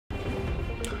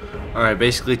Alright,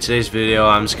 basically today's video,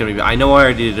 I'm just gonna be, I know I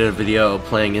already did a video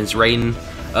playing as Raiden,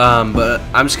 but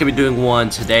I'm just gonna be doing one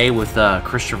today with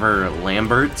Christopher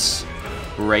Lambert's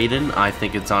Raiden. I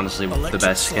think it's honestly the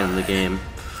best skin in the game.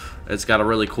 It's got a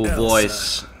really cool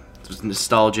voice, it's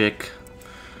nostalgic.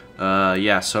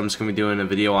 Yeah, so I'm just gonna be doing a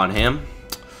video on him,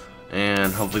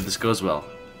 and hopefully this goes well.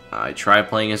 I tried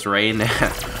playing as Raiden,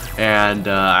 and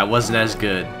I wasn't as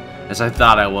good as I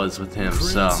thought I was with him,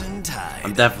 so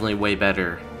I'm definitely way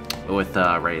better with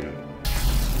Raiden.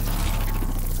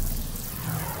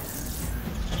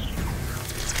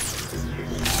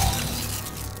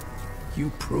 You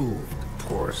proved,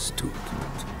 poor student.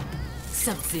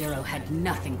 Sub-Zero had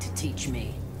nothing to teach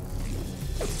me.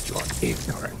 Your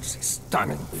ignorance is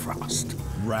stunning, Frost.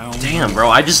 Damn, bro,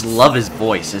 I just love his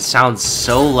voice. It sounds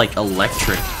so, like,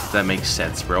 electric, if that makes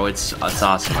sense, bro. It's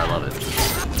awesome. I love it.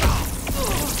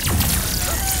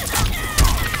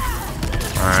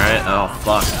 Alright, oh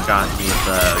fuck, forgot he get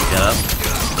up.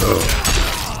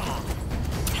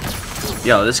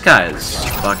 Yo, this guy is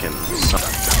fucking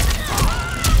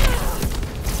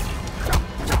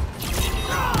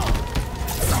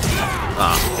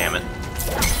oh, damn it.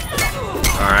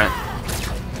 Alright.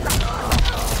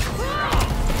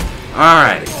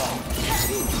 Alright.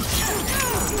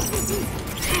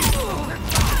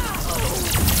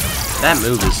 That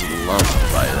move is loved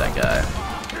by that guy.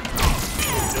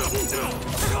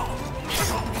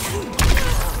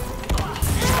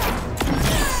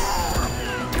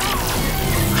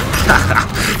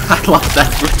 I love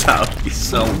that brutality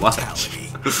so much.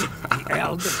 The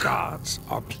Elder Gods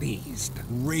are pleased.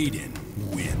 Raiden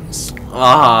wins.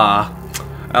 I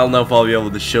don't know if I'll be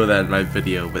able to show that in my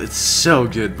video, but it's so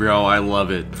good, bro. I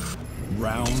love it.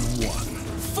 Round one.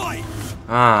 Fight!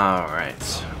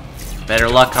 Alright. Better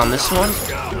luck on this one.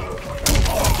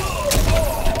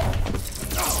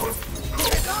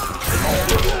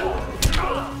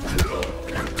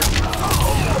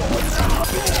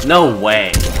 No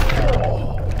way.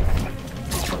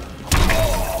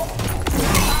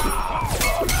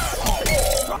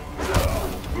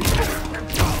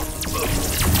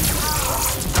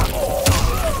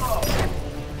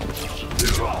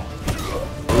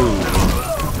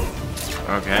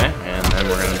 Okay, and then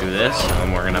we're gonna do this, and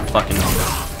then we're gonna fucking...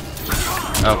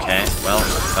 Okay, well,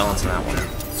 fell into that one.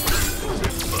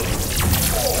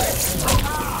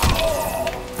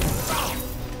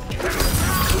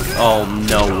 Oh,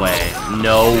 no way.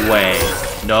 No way.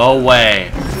 No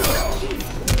way.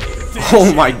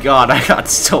 Oh my god, I got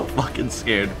so fucking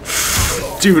scared.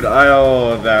 Dude,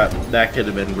 that could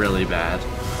have been really bad.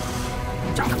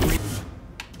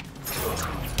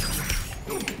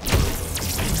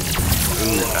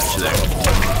 Ooh, got you there.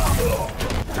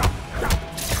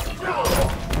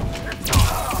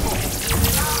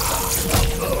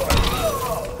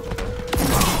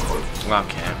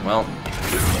 Okay, well,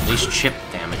 at least chip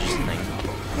damages thing.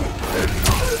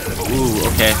 Ooh,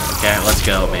 okay, let's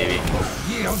go, baby.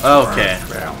 Okay.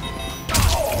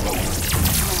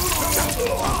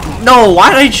 No, why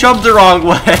did I jump the wrong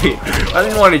way? I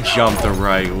didn't want to jump the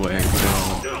right way.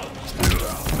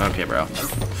 No. Okay, bro.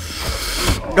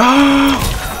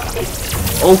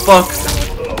 Oh fuck!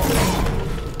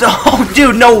 Oh,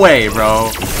 dude, no way,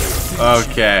 bro.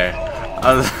 Okay,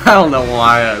 I don't know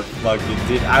why I fucking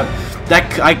did.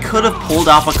 I could have pulled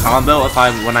off a combo if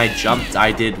when I jumped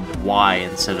I did Y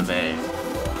instead of A.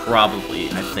 Probably,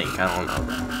 I think. I don't know.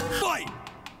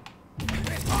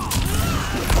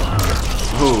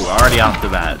 Ooh, already off the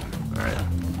bat. All right.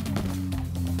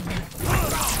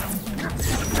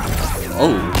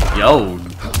 Oh, yo.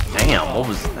 Damn, what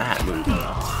was that move?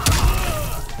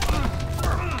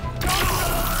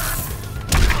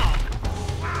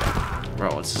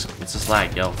 Bro, what's this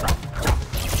lag, yo?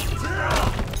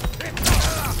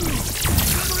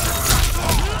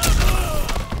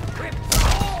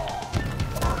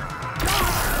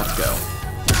 Let's go.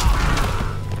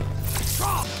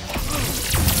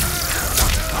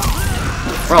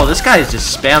 Bro, this guy is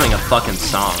just spamming a fucking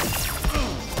song.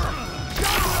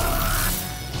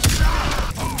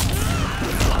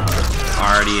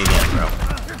 Already again, bro.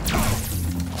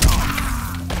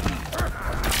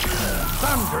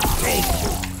 Thunder take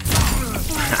you.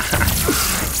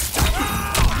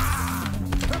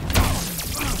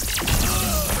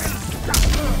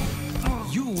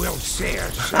 You will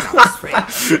share Shadow's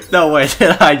fate. No way,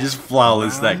 did I just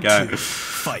flawless that guy?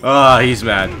 Oh, he's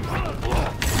mad.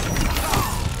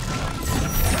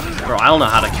 Bro, I don't know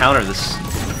how to counter this.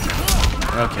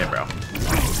 Okay, bro.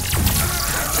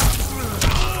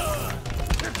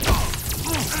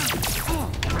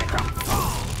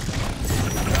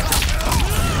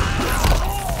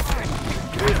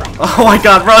 Oh my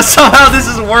god, bro, somehow this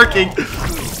is working.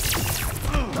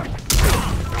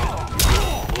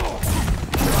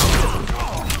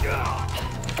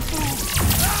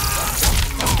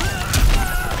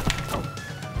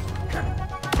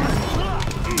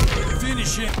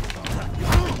 Finish it.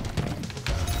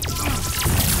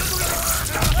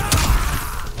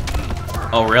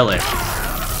 Oh, really?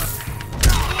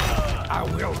 I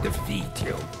will defeat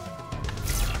you.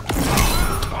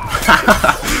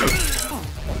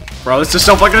 Bro, this is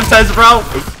so fucking intense, bro.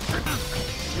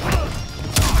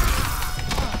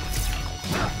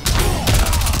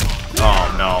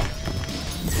 Oh, no.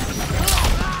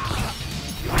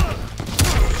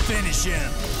 Finish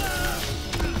him.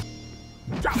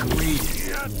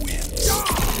 Raiden wins.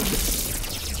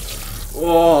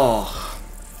 Oh.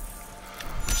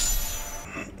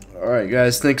 Alright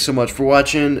guys, thanks so much for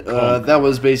watching. That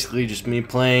was basically just me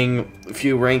playing a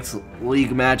few ranked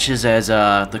league matches as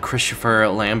the Christopher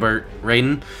Lambert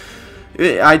Raiden.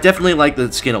 I definitely like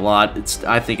the skin a lot.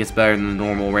 I think it's better than the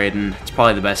normal Raiden. It's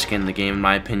probably the best skin in the game in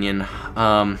my opinion.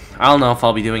 I don't know if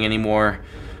I'll be doing any more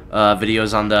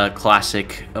videos on the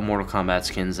classic Mortal Kombat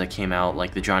skins that came out,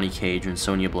 like the Johnny Cage and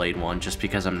Sonya Blade one, just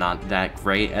because I'm not that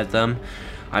great at them.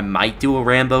 I might do a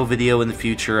Rambo video in the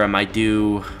future. I might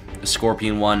do a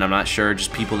Scorpion one. I'm not sure.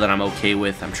 Just people that I'm okay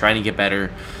with. I'm trying to get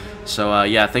better. So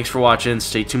yeah, thanks for watching.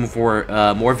 Stay tuned for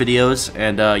more videos,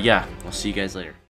 and yeah, I'll see you guys later.